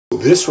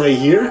this right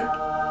here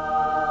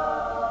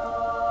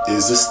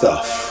is the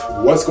stuff.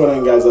 What's going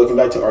on, guys? Welcome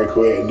back to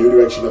Arcway, a new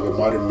direction of a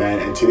modern man.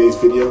 And today's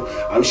video,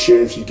 I'm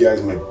sharing with you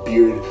guys my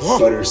beard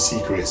butter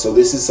secret. So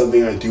this is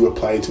something I do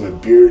apply to my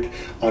beard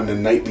on a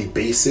nightly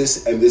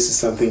basis, and this is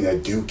something I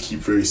do keep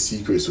very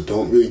secret, so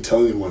don't really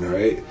tell anyone,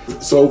 alright?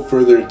 So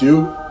further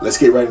ado, let's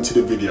get right into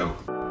the video.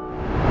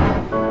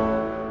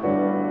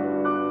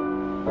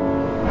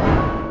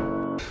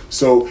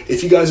 So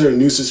if you guys are a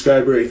new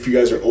subscriber, if you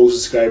guys are an old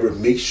subscriber,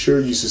 make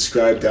sure you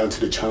subscribe down to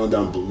the channel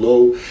down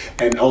below,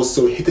 and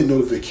also hit the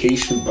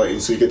notification button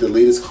so you get the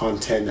latest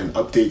content and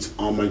updates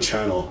on my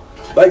channel.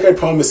 Like I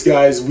promised,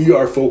 guys, we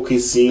are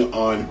focusing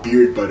on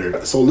beard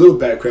butter. So a little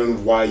background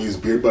of why I use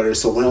beard butter.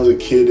 So when I was a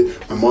kid,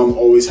 my mom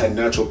always had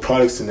natural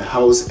products in the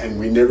house, and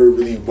we never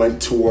really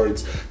went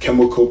towards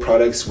chemical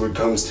products when it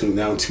comes to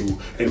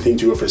anything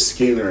to do with our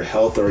skin or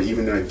health or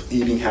even our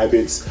eating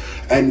habits.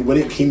 And when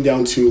it came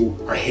down to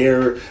our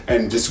hair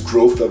and just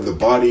growth of the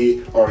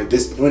body, or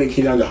when it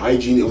came down to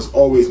hygiene, it was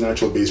always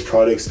natural based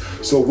products.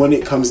 So when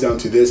it comes down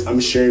to this,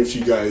 I'm sharing with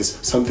you guys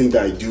something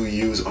that I do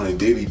use on a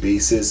daily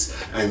basis.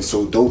 And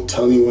so don't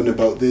tell anyone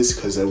about this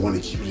because I want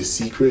to keep it a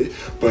secret,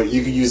 but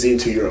you can use it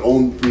into your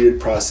own beard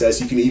process.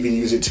 You can even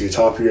use it to the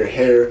top of your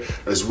hair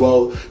as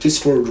well,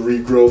 just for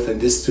regrowth and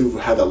just to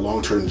have that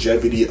long-term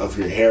longevity of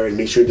your hair and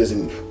make sure it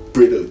doesn't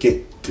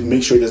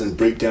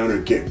break down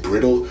or get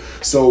brittle.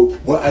 So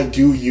what I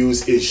do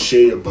use is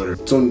shea butter.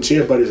 So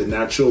shea butter is a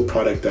natural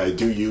product that I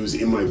do use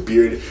in my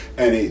beard,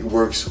 and it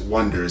works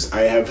wonders.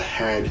 I have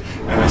had,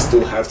 and I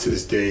still have to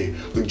this day,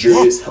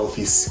 luxurious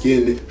healthy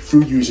skin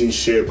through using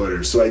shea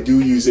butter. So I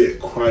do use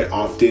it quite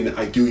often.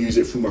 I do use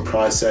it for my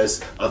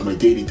process of my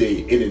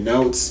day-to-day in and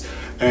outs.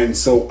 And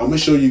so I'm gonna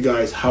show you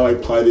guys how I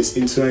apply this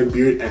into my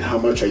beard and how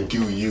much I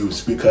do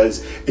use,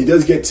 because it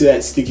does get to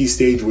that sticky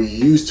stage where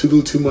you use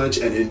too much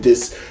and it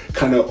just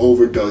kind of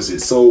overdoes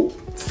it. So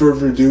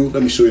further ado,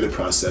 let me show you the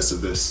process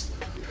of this.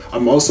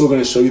 I'm also going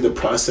to show you the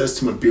process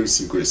to my beard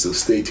secret, so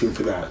stay tuned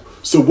for that.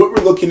 So what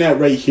we're looking at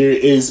right here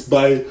is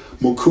by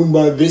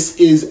Mokumba. This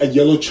is a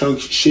yellow chunk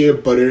shea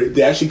butter. It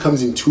actually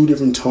comes in two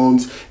different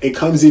tones. It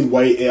comes in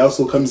white, it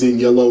also comes in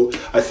yellow.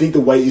 I think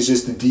the white is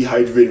just the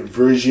dehydrated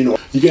version.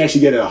 You can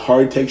actually get a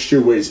hard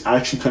texture where it's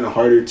actually kind of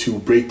harder to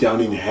break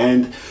down in your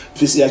hand.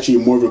 This is actually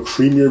more of a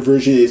creamier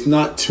version. It's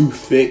not too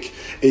thick.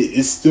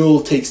 It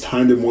still takes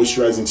time to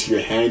moisturize into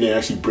your hand and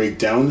actually break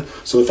down.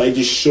 So if I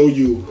just show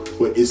you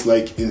what it's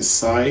like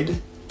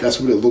inside, that's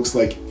what it looks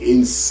like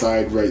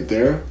inside right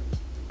there.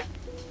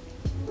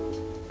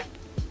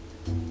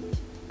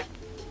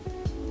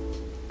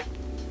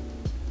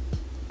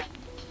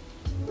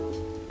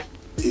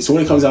 So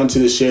when it comes down to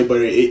the shea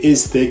butter, it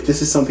is thick.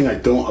 This is something I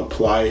don't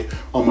apply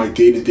on my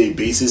day-to-day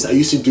basis. I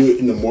used to do it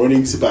in the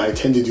mornings, but I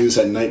tend to do this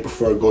at night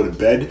before I go to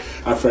bed,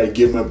 after I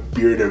give my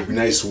beard a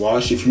nice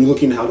wash. If you're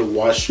looking at how to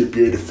wash your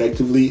beard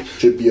effectively,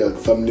 should be a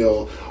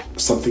thumbnail,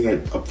 something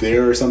up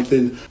there or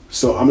something.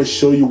 So I'm gonna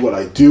show you what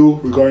I do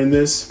regarding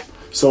this.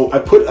 So I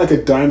put like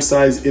a dime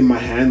size in my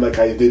hand like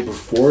I did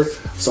before.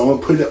 So I'm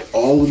gonna put it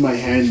all in my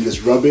hand and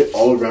just rub it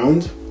all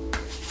around,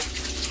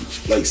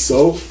 like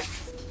so.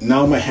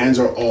 Now my hands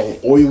are all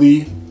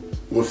oily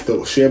with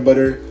the shea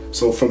butter.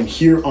 So from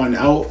here on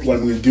out, what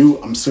I'm gonna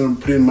do, I'm still gonna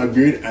put it in my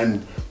beard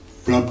and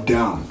rub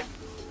down.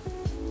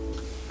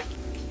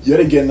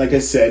 Yet again, like I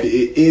said,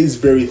 it is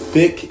very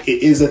thick.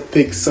 It is a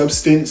thick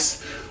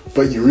substance,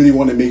 but you really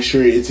wanna make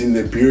sure it's in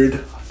the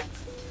beard.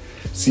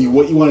 See,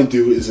 what you wanna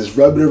do is just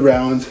rub it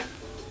around.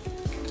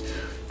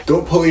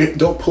 Don't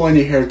pull on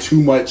your hair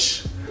too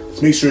much.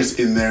 Just make sure it's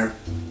in there.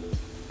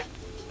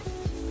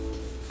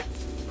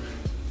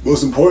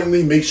 Most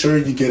importantly, make sure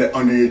you get it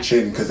under your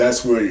chin, because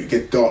that's where you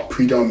get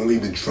predominantly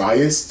the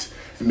driest.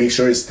 And make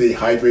sure it stay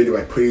hydrated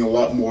by putting a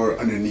lot more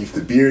underneath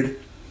the beard.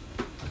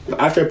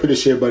 After I put the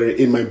shea butter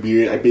in my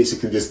beard, I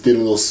basically just did a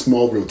little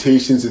small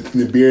rotations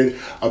within the beard,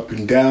 up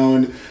and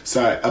down,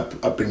 side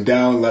up and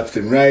down, left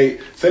and right.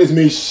 So I just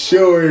made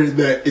sure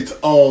that it's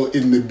all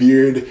in the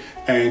beard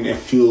and it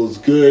feels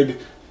good.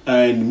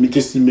 And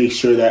just to make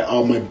sure that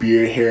all my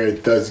beard hair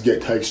does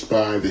get touched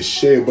by the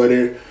shea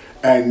butter.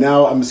 And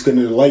now I'm just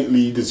gonna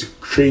lightly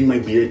just train my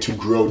beard to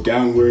grow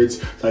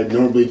downwards like I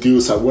normally do.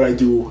 So what I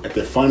do at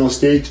the final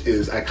stage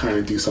is I kind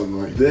of do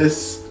something like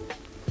this.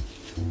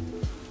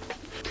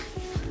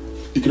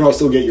 You can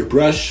also get your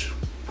brush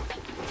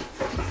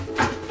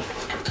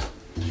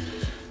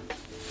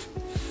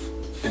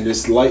and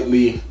just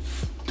lightly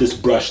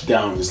just brush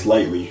down, just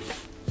lightly.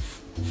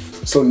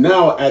 So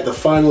now at the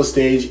final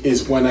stage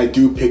is when I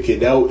do pick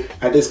it out.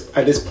 At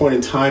this point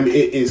in time,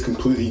 it is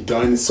completely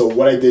done. So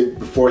what I did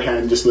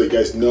beforehand, just to let you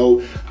guys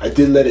know, I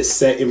did let it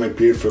set in my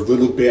beard for a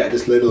little bit. I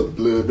just let it a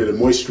little bit of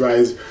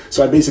moisturize.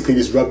 So I basically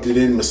just rubbed it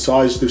in,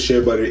 massaged the shea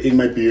butter in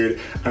my beard,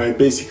 and I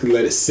basically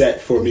let it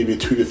set for maybe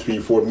 2 to 3,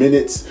 4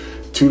 minutes.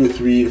 2 to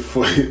 3 to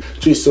 4,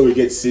 just so it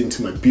gets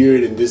into my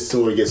beard and just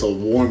so it gets all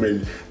warm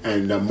and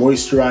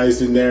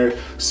moisturized in there.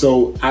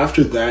 So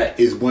after that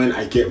is when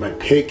I get my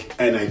pick,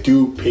 and I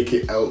do pick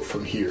it out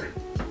from here.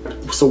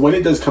 So when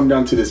it does come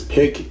down to this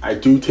pick, I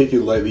do take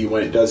it lightly.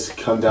 When it does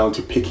come down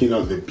to picking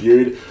out the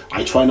beard,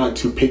 I try not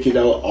to pick it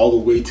out all the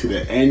way to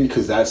the end,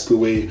 because that's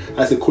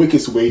the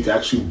quickest way to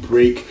actually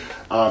break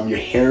your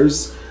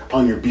hairs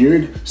on your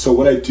beard. So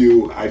what I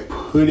do, I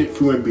put it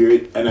through my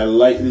beard and I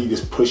lightly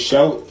just push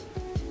out,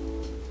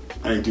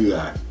 and I do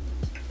that.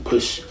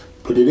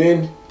 Put it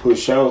in,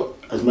 push out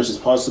as much as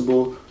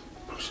possible,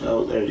 push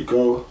out, there you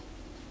go.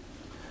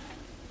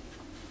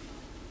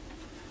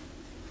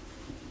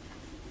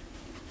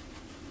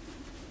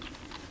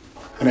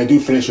 And I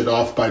do finish it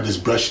off by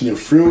just brushing it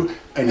through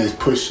and just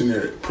pushing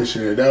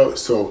it out,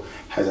 so it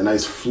has a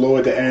nice flow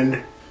at the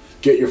end.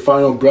 Get your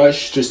final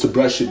brush just to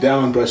brush it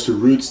down, brush the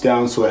roots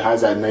down so it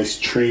has that nice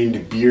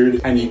trained beard.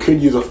 And you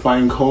could use a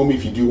fine comb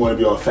if you do want to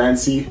be all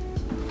fancy.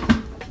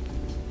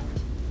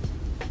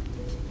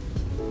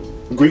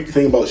 The great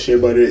thing about shea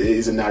butter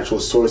is a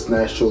natural source,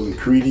 natural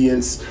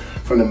ingredients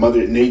from the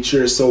mother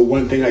nature. So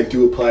one thing I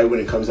do apply when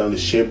it comes down to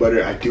shea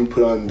butter, I do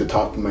put on the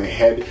top of my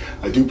head.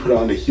 I do put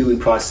on the healing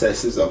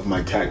processes of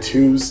my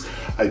tattoos.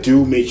 I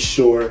do make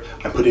sure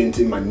I put it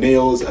into my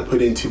nails, I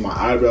put it into my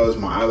eyebrows,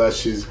 my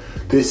eyelashes.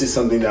 This is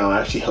something that will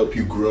actually help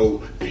you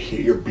grow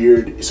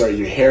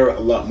your hair a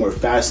lot more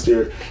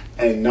faster,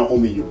 and not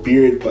only your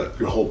beard but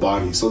your whole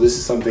body. So this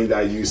is something that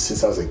I used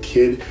since I was a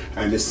kid,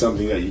 and it's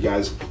something that you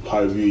guys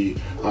probably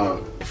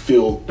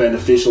feel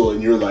beneficial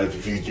in your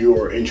life if you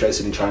are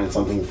interested in trying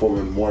something for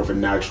more of a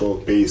natural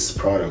based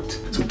product.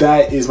 So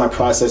that is my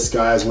process,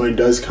 guys. When it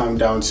does come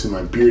down to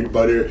my beard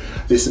butter,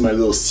 this is my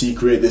little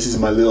secret, this is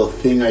my little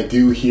thing I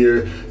do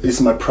here, this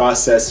is my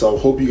process. So I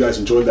hope you guys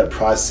enjoyed that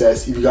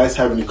process. If you guys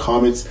have any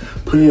comments,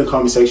 put it in the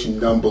comment section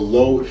down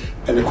below.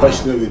 And the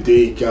question of the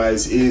day,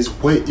 guys, is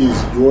what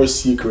is your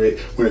secret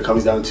when it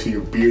comes down to your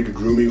beard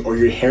grooming or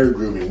your hair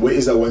grooming? What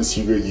is that one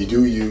secret you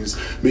do use?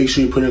 Make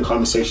sure you put it in the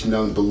comment section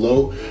down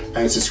below,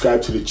 and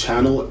subscribe to the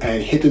channel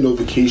and hit the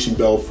notification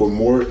bell for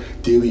more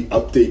daily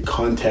update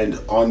content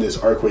on this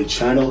Arkway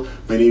channel.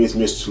 My name is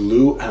Mr.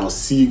 Lou, and I'll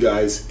see you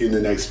guys in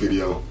the next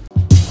video.